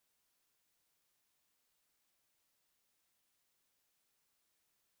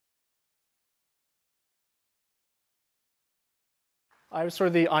I have sort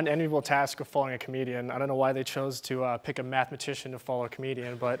of the unenviable task of following a comedian. I don't know why they chose to pick a mathematician to follow a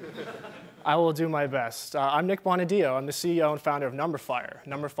comedian, but I will do my best. I'm Nik Bonnadio. I'm the CEO and founder of numberFire.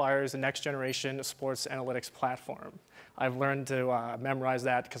 numberFire is the next generation sports analytics platform. I've learned to memorize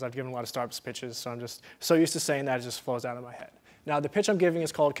that because I've given a lot of startup pitches, so I'm just so used to saying that it just flows out of my head. Now, the pitch I'm giving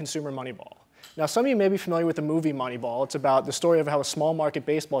is called Consumer Moneyball. Now, some of you may be familiar with the movie Moneyball. It's about the story of how a small market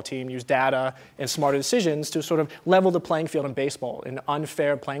baseball team used data and smarter decisions to sort of level the playing field in baseball, an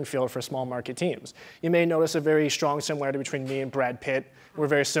unfair playing field for small market teams. You may notice a very strong similarity between me and Brad Pitt. We're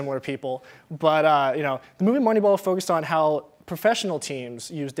very similar people. But the movie Moneyball focused on how professional teams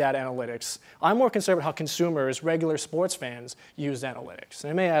use data analytics. I'm more concerned with how consumers, regular sports fans, use analytics. And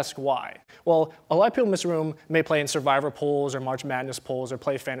you may ask why. Well, a lot of people in this room may play in Survivor pools or March Madness pools or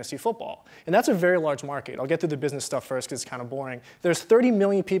play fantasy football. And that's a very large market. I'll get through the business stuff first because it's kind of boring. There's 30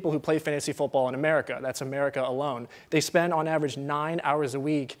 million people who play fantasy football in America. That's America alone. They spend on average 9 hours a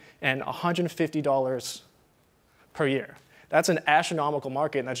week and $150 per year. That's an astronomical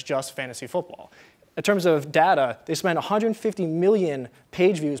market, and that's just fantasy football. In terms of data, they spend 150 million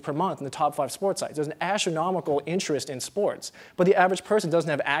page views per month in the top 5 sports sites. There's an astronomical interest in sports, but the average person doesn't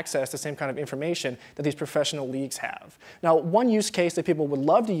have access to the same kind of information that these professional leagues have. Now, one use case that people would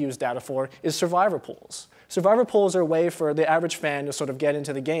love to use data for is Survivor pools. Survivor pools are a way for the average fan to sort of get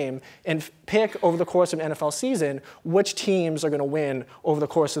into the game and pick over the course of an NFL season which teams are going to win over the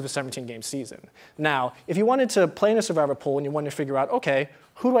course of the 17-game season. Now, if you wanted to play in a Survivor pool and you wanted to figure out, okay,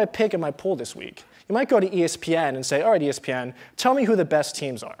 who do I pick in my pool this week? You might go to ESPN and say, all right, ESPN, tell me who the best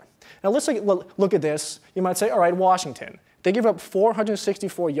teams are. Now let's look at this. You might say, all right, Washington. They gave up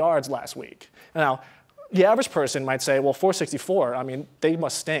 464 yards last week. Now, the average person might say, well, 464, I mean, they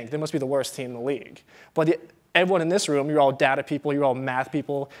must stink. They must be the worst team in the league. But everyone in this room, you're all data people, you're all math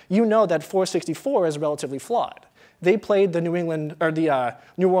people, you know that 464 is relatively flawed. They played the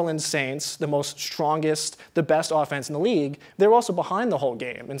New Orleans Saints, the most strongest, the best offense in the league. They were also behind the whole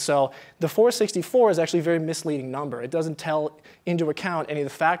game. And so the 464 is actually a very misleading number. It doesn't tell into account any of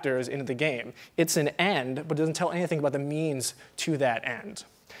the factors into the game. It's an end, but it doesn't tell anything about the means to that end.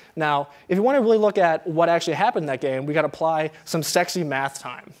 Now, if you want to really look at what actually happened in that game, we got to apply some sexy math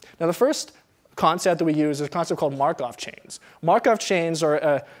time. Now, the first concept that we use is a concept called Markov chains. Markov chains are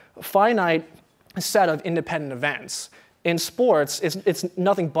a finite set of independent events. In sports, it's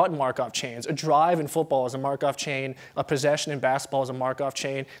nothing but Markov chains. A drive in football is a Markov chain. A possession in basketball is a Markov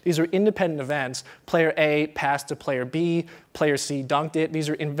chain. These are independent events. Player A passed to player B. Player C dunked it. These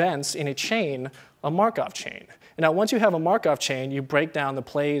are events in a chain, a Markov chain. And now, once you have a Markov chain, you break down the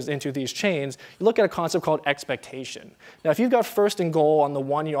plays into these chains. You look at a concept called expectation. Now, if you've got first and goal on the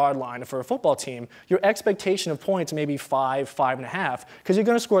 1-yard line for a football team, your expectation of points may be 5, 5.5, because you're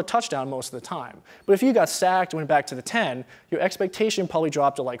going to score a touchdown most of the time. But if you got sacked and went back to the 10, your expectation probably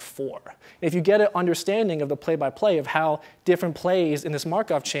dropped to like 4. And if you get an understanding of the play-by-play of how different plays in this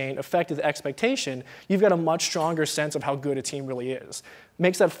Markov chain affected the expectation, you've got a much stronger sense of how good a team really is.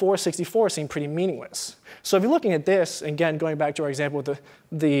 Makes that 464 seem pretty meaningless. So if you're looking at this, again, going back to our example with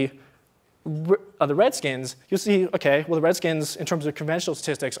the Redskins, you'll see, okay, well, the Redskins, in terms of conventional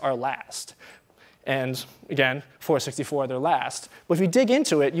statistics, are last. And again, 464, they're last. But if you dig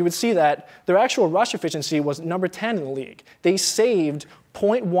into it, you would see that their actual rush efficiency was number 10 in the league. They saved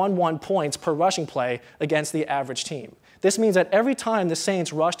 0.11 points per rushing play against the average team. This means that every time the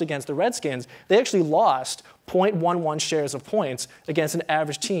Saints rushed against the Redskins, they actually lost 0.11 shares of points against an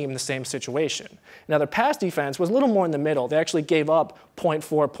average team in the same situation. Now, their pass defense was a little more in the middle. They actually gave up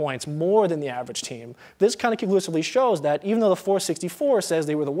 0.4 points more than the average team. This kind of conclusively shows that even though the 464 says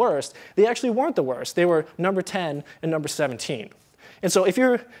they were the worst, they actually weren't the worst. They were number 10 and number 17. And so if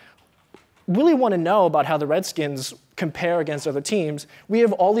you really want to know about how the Redskins compare against other teams, we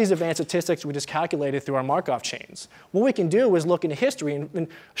have all these advanced statistics we just calculated through our Markov chains. What we can do is look into history and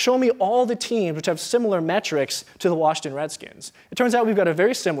show me all the teams which have similar metrics to the Washington Redskins. It turns out we've got a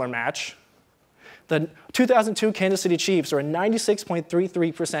very similar match. The 2002 Kansas City Chiefs are a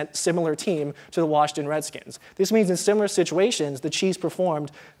 96.33% similar team to the Washington Redskins. This means in similar situations, the Chiefs performed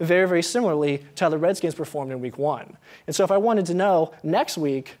very, very similarly to how the Redskins performed in week 1. And so if I wanted to know next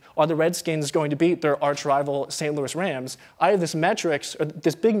week, are the Redskins going to beat their arch rival St. Louis Rams, I have this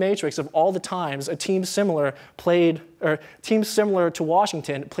big matrix of all the times a team similar played or teams similar to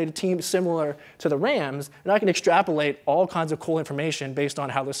Washington played a team similar to the Rams, and I can extrapolate all kinds of cool information based on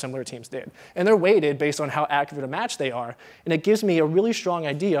how the similar teams did. And they're weighted based on how accurate a match they are, and it gives me a really strong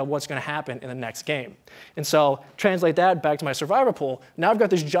idea of what's going to happen in the next game. And so translate that back to my survivor pool. Now I've got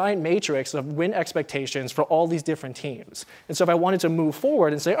this giant matrix of win expectations for all these different teams. And so if I wanted to move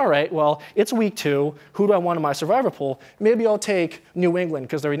forward and say, all right, well, it's week 2. Who do I want in my survivor pool? Maybe I'll take New England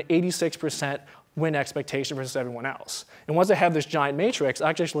because they're an 86% win expectation versus everyone else. And once I have this giant matrix,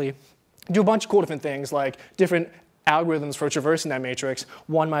 I can actually do a bunch of cool different things, like different algorithms for traversing that matrix.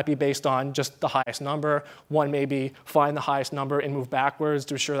 One might be based on just the highest number. One may be find the highest number and move backwards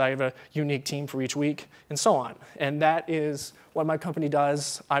to ensure that I have a unique team for each week, and so on. And that is what my company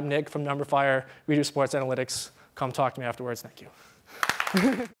does. I'm Nik from numberFire. We do sports analytics. Come talk to me afterwards. Thank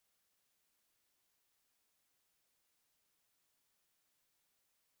you.